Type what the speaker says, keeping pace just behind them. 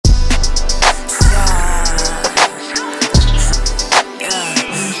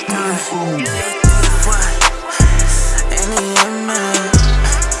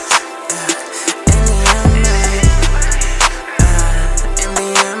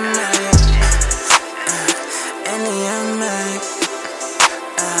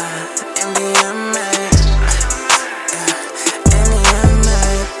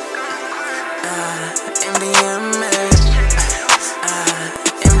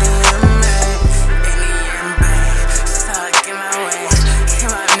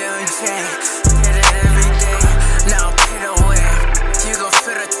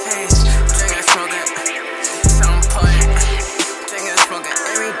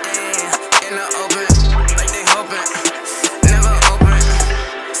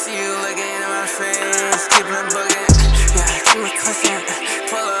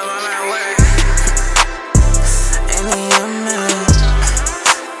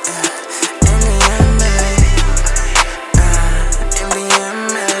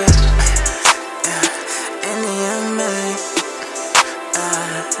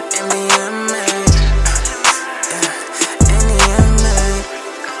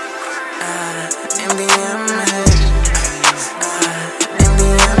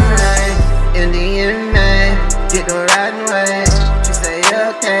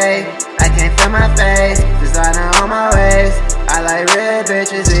bad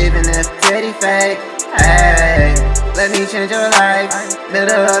bitches, even if titty fake. Hey, let me change your life.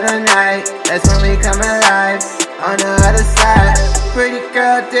 Middle of the night, that's when we come alive. On the other side, pretty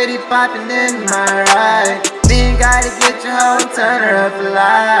girl, titty popping in my ride. Me and gotta get your hoe, turn her up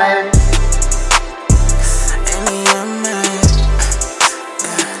alive.